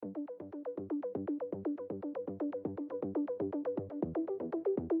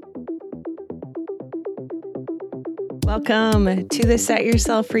Welcome to the Set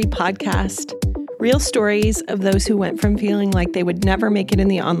Yourself Free podcast. Real stories of those who went from feeling like they would never make it in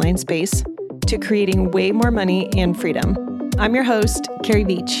the online space to creating way more money and freedom. I'm your host, Carrie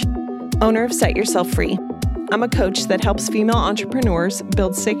Veach, owner of Set Yourself Free. I'm a coach that helps female entrepreneurs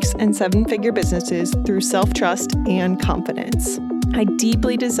build 6- and 7-figure businesses through self-trust and confidence. I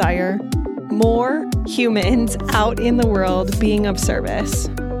deeply desire more humans out in the world being of service.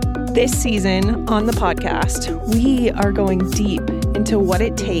 This season on the podcast, we are going deep into what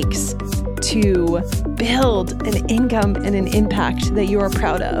it takes to build an income and an impact that you are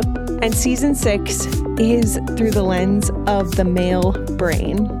proud of. And season 6 is through the lens of the male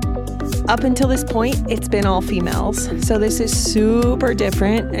brain. Up until this point, it's been all females. So this is super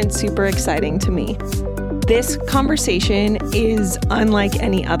different and super exciting to me. This conversation is unlike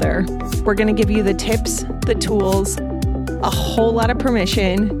any other. We're going to give you the tips, the tools, a whole lot of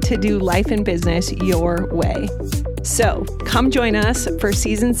permission to do life and business your way. So come join us for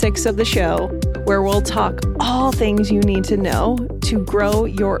season 6 of the show, where we'll talk all things you need to know to grow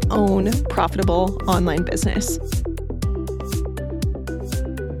your own profitable online business.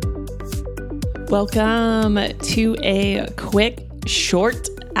 Welcome to a quick, short,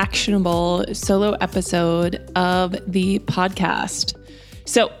 actionable solo episode of the podcast.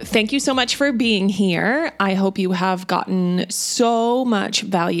 So thank you so much for being here. I hope you have gotten so much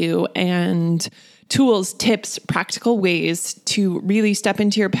value and tools, tips, practical ways to really step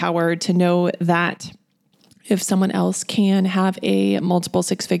into your power to know that if someone else can have a multiple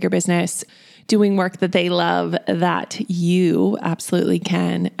 6-figure business doing work that they love, that you absolutely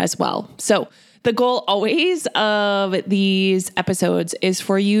can as well. So the goal always of these episodes is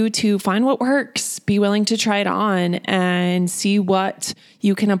for you to find what works, be willing to try it on, and see what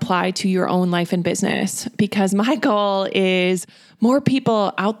you can apply to your own life and business. Because my goal is more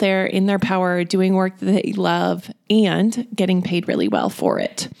people out there in their power doing work that they love and getting paid really well for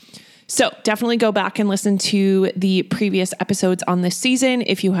it. So definitely go back and listen to the previous episodes on this season.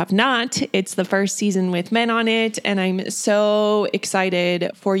 If you have not, it's the first season with men on it. And I'm so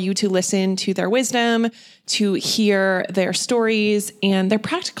excited for you to listen to their wisdom, to hear their stories and their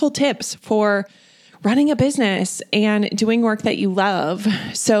practical tips for running a business and doing work that you love.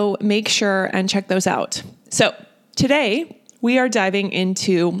 So make sure and check those out. So today we are diving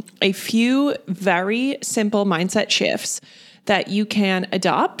into a few very simple mindset shifts that you can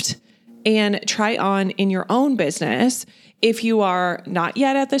adopt and try on in your own business if you are not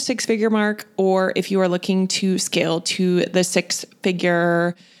yet at the 6-figure mark, or if you are looking to scale to the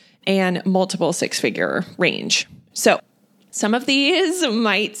 6-figure and multiple 6-figure range. So some of these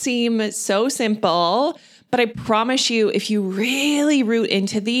might seem so simple, but I promise you, if you really root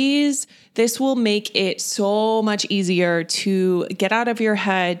into these, this will make it so much easier to get out of your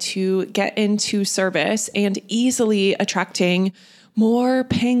head, to get into service and easily attracting more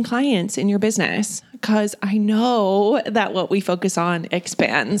paying clients in your business, because I know that what we focus on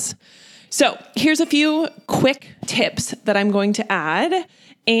expands. So here's a few quick tips that I'm going to add.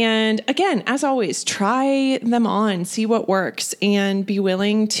 And again, as always, try them on, see what works, and be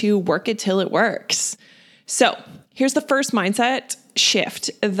willing to work it till it works. So here's the first mindset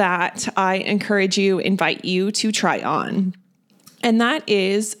shift that I invite you to try on. And that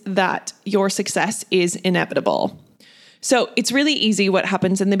is that your success is inevitable. So it's really easy what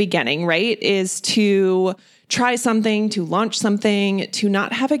happens in the beginning, right? Is to try something, to launch something, to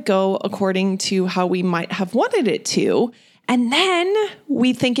not have it go according to how we might have wanted it to. And then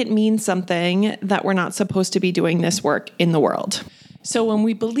we think it means something that we're not supposed to be doing this work in the world. So when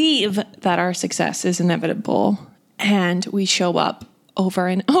we believe that our success is inevitable and we show up over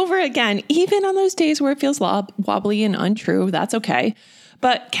and over again, even on those days where it feels wobbly and untrue, that's okay.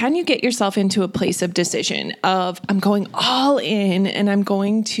 But can you get yourself into a place of decision of, I'm going all in and I'm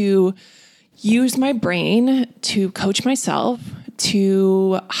going to use my brain to coach myself,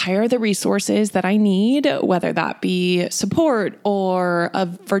 to hire the resources that I need, whether that be support or a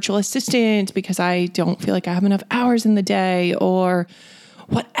virtual assistant because I don't feel like I have enough hours in the day, or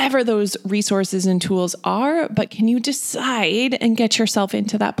whatever those resources and tools are. But can you decide and get yourself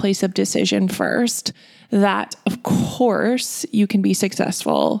into that place of decision first, that of course you can be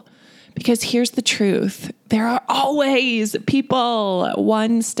successful? Because here's the truth. There are always people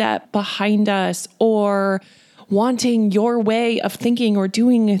one step behind us, or wanting your way of thinking or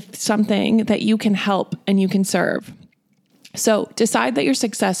doing something that you can help and you can serve. So decide that your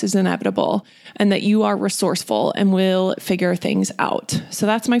success is inevitable and that you are resourceful and will figure things out. So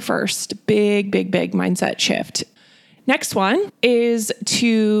that's my first big mindset shift. Next one is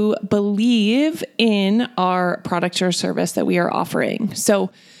to believe in our product or service that we are offering.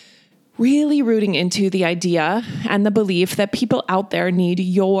 So really rooting into the idea and the belief that people out there need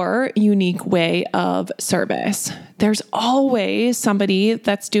your unique way of service. There's always somebody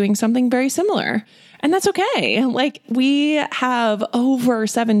that's doing something very similar. And that's okay. Like, we have over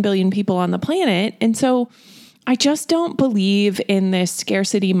 7 billion people on the planet. And so I just don't believe in this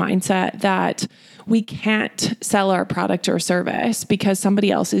scarcity mindset that we can't sell our product or service because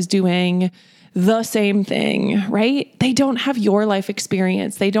somebody else is doing the same thing, right? They don't have your life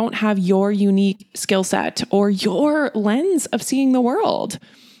experience. They don't have your unique skill set or your lens of seeing the world.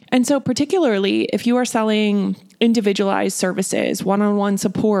 And so particularly if you are selling individualized services, one-on-one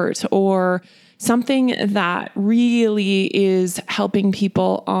support, or something that really is helping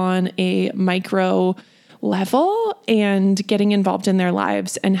people on a micro level and getting involved in their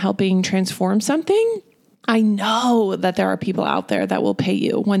lives and helping transform something, I know that there are people out there that will pay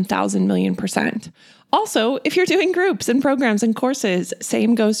you 1,000 million %. Also, if you're doing groups and programs and courses,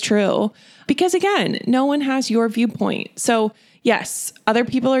 same goes true. Because again, no one has your viewpoint. So yes, other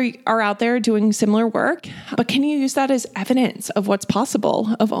people are out there doing similar work, but can you use that as evidence of what's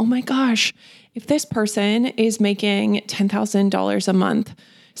possible? Of, oh my gosh, if this person is making $10,000 a month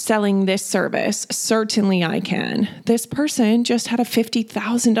selling this service, certainly I can. This person just had a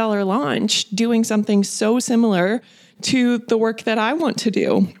 $50,000 launch doing something so similar to the work that I want to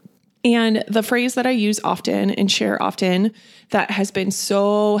do. And the phrase that I use often and share often that has been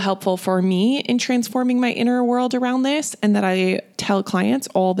so helpful for me in transforming my inner world around this, and that I tell clients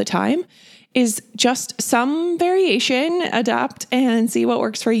all the time, is just some variation, adapt and see what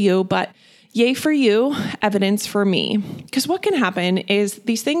works for you. But yay for you, evidence for me. Because what can happen is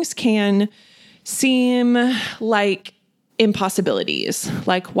these things can seem like impossibilities.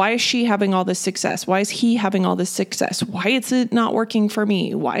 Like, why is she having all this success? Why is he having all this success? Why is it not working for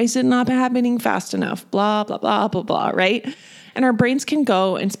me? Why is it not happening fast enough? Blah, blah, blah, blah, blah, right? And our brains can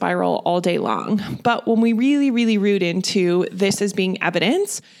go and spiral all day long. But when we really, really root into this as being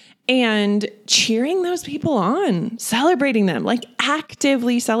evidence and cheering those people on, celebrating them, like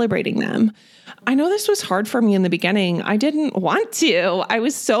actively celebrating them. I know this was hard for me in the beginning. I didn't want to. I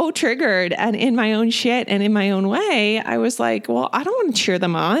was so triggered and in my own shit and in my own way. I was like, well, I don't want to cheer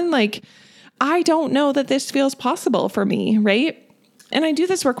them on. Like, I don't know that this feels possible for me, right? And I do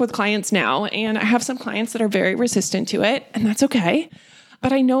this work with clients now, and I have some clients that are very resistant to it, and that's okay.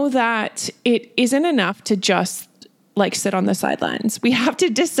 But I know that it isn't enough to just like sit on the sidelines. We have to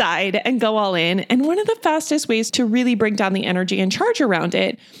decide and go all in. And one of the fastest ways to really bring down the energy and charge around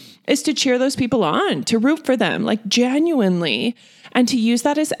it is to cheer those people on, to root for them, like genuinely, and to use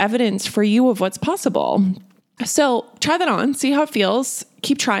that as evidence for you of what's possible. So try that on, see how it feels,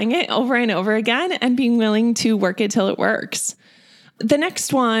 keep trying it over and over again, and being willing to work it till it works. The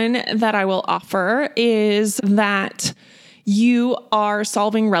next one that I will offer is that you are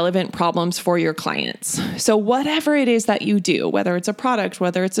solving relevant problems for your clients. So whatever it is that you do, whether it's a product,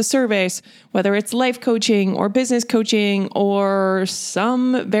 whether it's a service, whether it's life coaching or business coaching or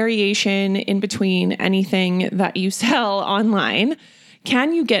some variation in between anything that you sell online,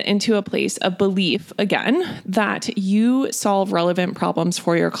 can you get into a place of belief again that you solve relevant problems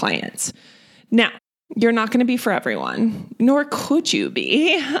for your clients? Now, you're not going to be for everyone, nor could you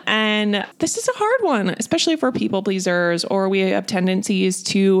be. And this is a hard one, especially for people pleasers, or we have tendencies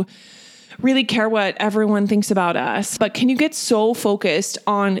to really care what everyone thinks about us. But can you get so focused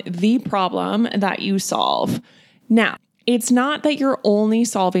on the problem that you solve? Now, it's not that you're only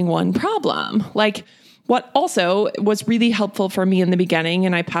solving one problem. Like, what also was really helpful for me in the beginning,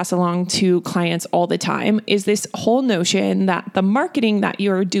 and I pass along to clients all the time, is this whole notion that the marketing that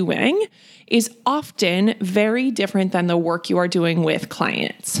you're doing is often very different than the work you are doing with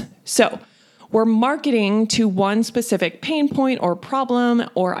clients. So we're marketing to one specific pain point or problem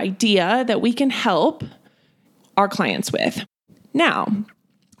or idea that we can help our clients with. Now,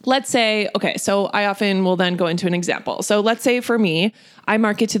 let's say, okay, so I often will then go into an example. So let's say for me, I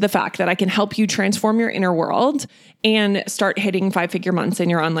market to the fact that I can help you transform your inner world and start hitting 5-figure months in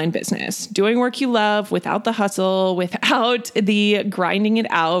your online business, doing work you love without the hustle, without the grinding it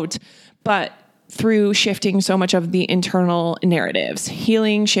out, but through shifting so much of the internal narratives,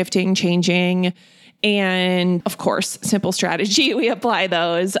 healing, shifting, changing. And of course, simple strategy, we apply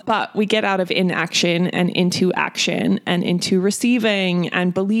those, but we get out of inaction and into action and into receiving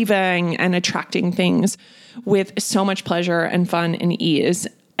and believing and attracting things with so much pleasure and fun and ease.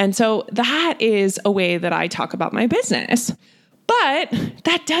 And so that is a way that I talk about my business. But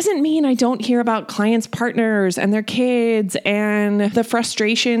that doesn't mean I don't hear about clients' partners and their kids and the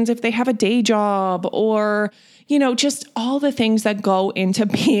frustrations if they have a day job or, just all the things that go into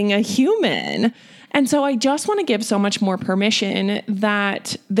being a human. And so I just want to give so much more permission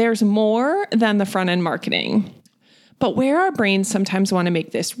that there's more than the front end marketing. But where our brains sometimes want to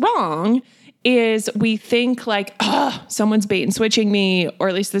make this wrong is we think like, someone's bait and switching me, or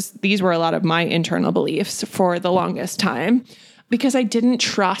at least these were a lot of my internal beliefs for the longest time, because I didn't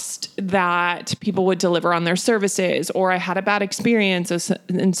trust that people would deliver on their services, or I had a bad experience.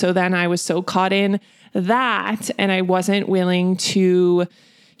 And so then I was so caught in that, and I wasn't willing to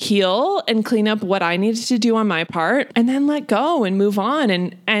heal and clean up what I needed to do on my part, and then let go and move on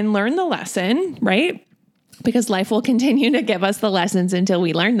and learn the lesson, right? Because life will continue to give us the lessons until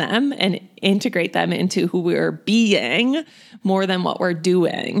we learn them and integrate them into who we're being more than what we're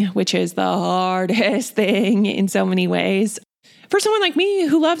doing, which is the hardest thing in so many ways. For someone like me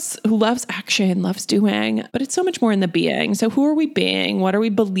who loves action, loves doing, but it's so much more in the being. So who are we being? What are we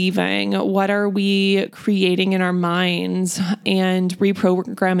believing? What are we creating in our minds and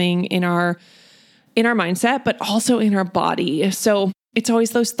reprogramming in our mindset, but also in our body? So it's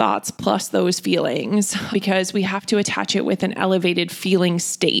always those thoughts plus those feelings, because we have to attach it with an elevated feeling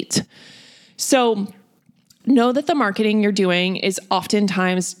state. So know that the marketing you're doing is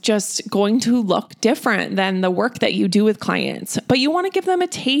oftentimes just going to look different than the work that you do with clients, but you want to give them a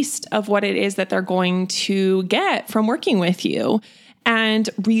taste of what it is that they're going to get from working with you, and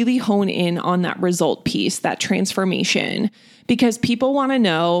really hone in on that result piece, that transformation, because people want to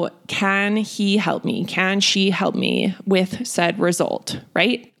know, can he help me? Can she help me with said result,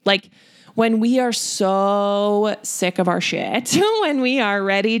 right? Like when we are so sick of our shit, when we are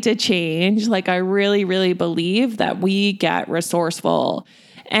ready to change, like I really, really believe that we get resourceful,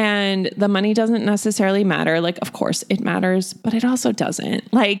 and the money doesn't necessarily matter. Like, of course it matters, but it also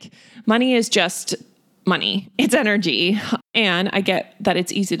doesn't. Like money is just money. It's energy. And I get that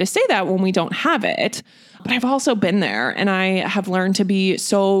it's easy to say that when we don't have it, but I've also been there, and I have learned to be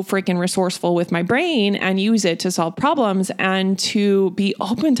so freaking resourceful with my brain and use it to solve problems and to be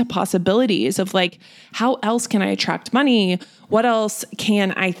open to possibilities of like, how else can I attract money? What else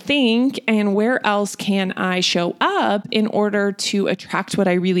can I think? And where else can I show up in order to attract what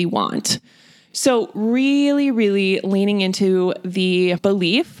I really want? So really, really leaning into the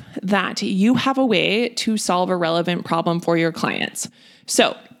belief that you have a way to solve a relevant problem for your clients.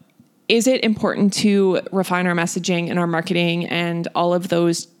 So is it important to refine our messaging and our marketing and all of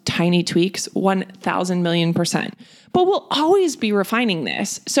those tiny tweaks? 1,000 million %. But we'll always be refining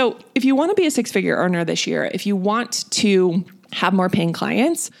this. So if you want to be a six-figure earner this year, if you want to have more paying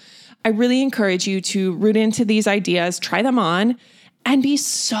clients, I really encourage you to root into these ideas, try them on, and be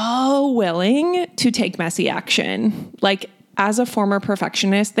so willing to take messy action. Like, as a former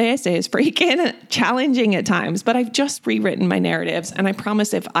perfectionist, this is freaking challenging at times, but I've just rewritten my narratives, and I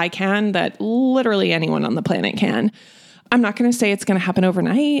promise if I can, that literally anyone on the planet can. I'm not going to say it's going to happen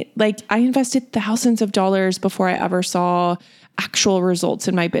overnight. Like, I invested thousands of dollars before I ever saw actual results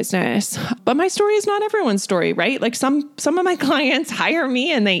in my business. But my story is not everyone's story, right? Like some of my clients hire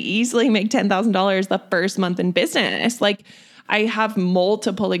me and they easily make $10,000 the first month in business. Like, I have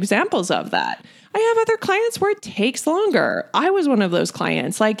multiple examples of that. I have other clients where it takes longer. I was one of those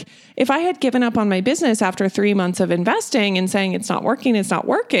clients. Like, if I had given up on my business after 3 months of investing and saying it's not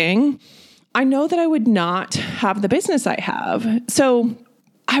working, I know that I would not have the business I have. So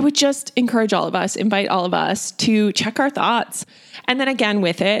I would just invite all of us to check our thoughts. And then again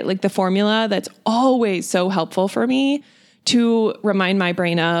with it, like the formula that's always so helpful for me to remind my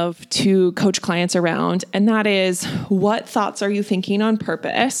brain of, to coach clients around. And that is, what thoughts are you thinking on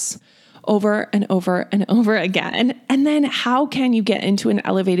purpose over and over and over again? And then how can you get into an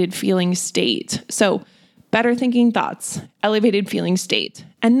elevated feeling state? So better thinking thoughts, elevated feeling state,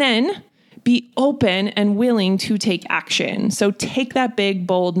 and then be open and willing to take action. So take that big,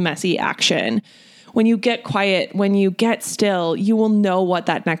 bold, messy action. When you get quiet, when you get still, you will know what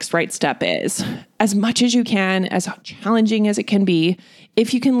that next right step is. As much as you can, as challenging as it can be,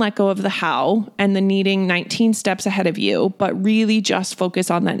 if you can let go of the how and the needing 19 steps ahead of you, but really just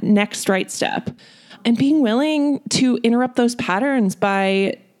focus on that next right step and being willing to interrupt those patterns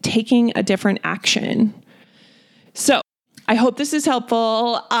by taking a different action. So I hope this is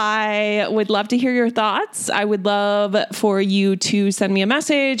helpful. I would love to hear your thoughts. I would love for you to send me a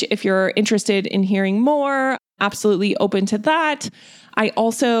message if you're interested in hearing more. Absolutely open to that. I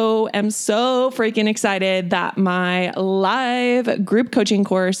also am so freaking excited that my live group coaching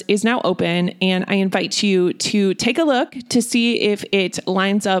course is now open, and I invite you to take a look to see if it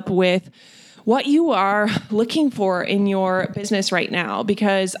lines up with what you are looking for in your business right now,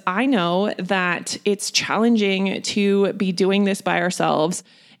 because I know that it's challenging to be doing this by ourselves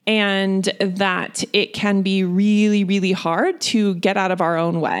and that it can be really, really hard to get out of our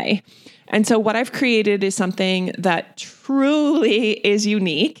own way. And so what I've created is something that truly is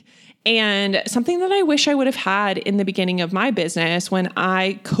unique and something that I wish I would have had in the beginning of my business when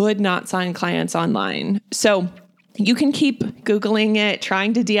I could not sign clients online. So you can keep Googling it,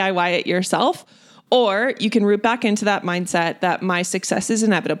 trying to DIY it yourself, or you can root back into that mindset that my success is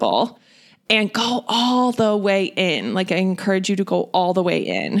inevitable and go all the way in. Like, I encourage you to go all the way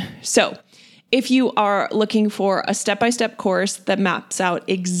in. So if you are looking for a step-by-step course that maps out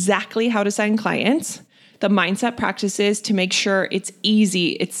exactly how to sign clients, the mindset practices to make sure it's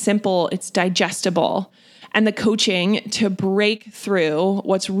easy, it's simple, it's digestible, and the coaching to break through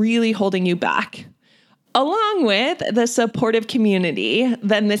what's really holding you back, along with the supportive community,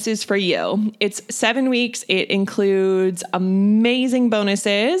 then this is for you. It's 7 weeks. It includes amazing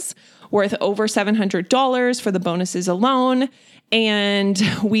bonuses worth over $700 for the bonuses alone. And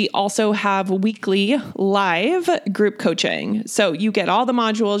we also have weekly live group coaching. So you get all the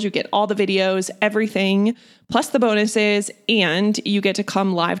modules, you get all the videos, everything, plus the bonuses, and you get to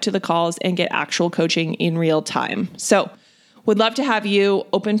come live to the calls and get actual coaching in real time. So would love to have you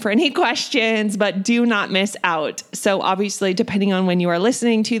open for any questions, but do not miss out. So obviously, depending on when you are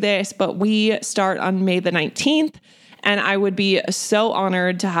listening to this, but we start on May the 19th. And I would be so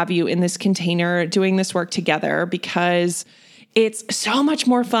honored to have you in this container doing this work together, because it's so much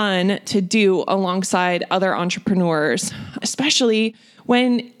more fun to do alongside other entrepreneurs, especially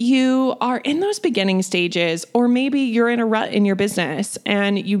when you are in those beginning stages, or maybe you're in a rut in your business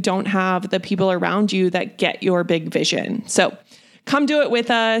and you don't have the people around you that get your big vision. So come do it with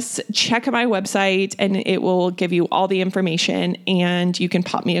us. Check out my website and it will give you all the information, and you can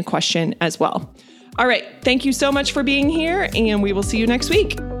pop me a question as well. All right. Thank you so much for being here, and we will see you next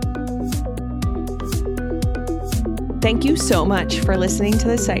week. Thank you so much for listening to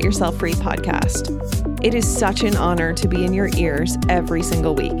the Set Yourself Free podcast. It is such an honor to be in your ears every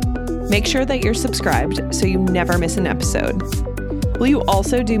single week. Make sure that you're subscribed so you never miss an episode. Will you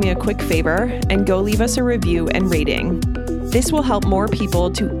also do me a quick favor and go leave us a review and rating? This will help more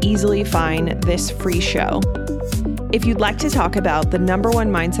people to easily find this free show. If you'd like to talk about the #1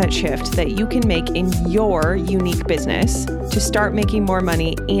 mindset shift that you can make in your unique business to start making more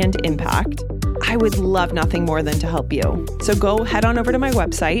money and impact, I would love nothing more than to help you. So go head on over to my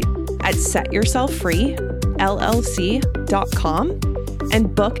website at setyourselffreellc.com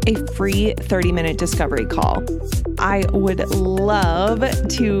and book a free 30-minute discovery call. I would love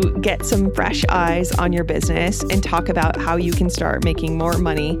to get some fresh eyes on your business and talk about how you can start making more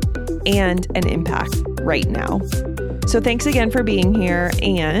money and an impact right now. So thanks again for being here,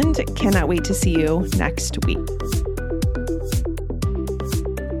 and cannot wait to see you next week.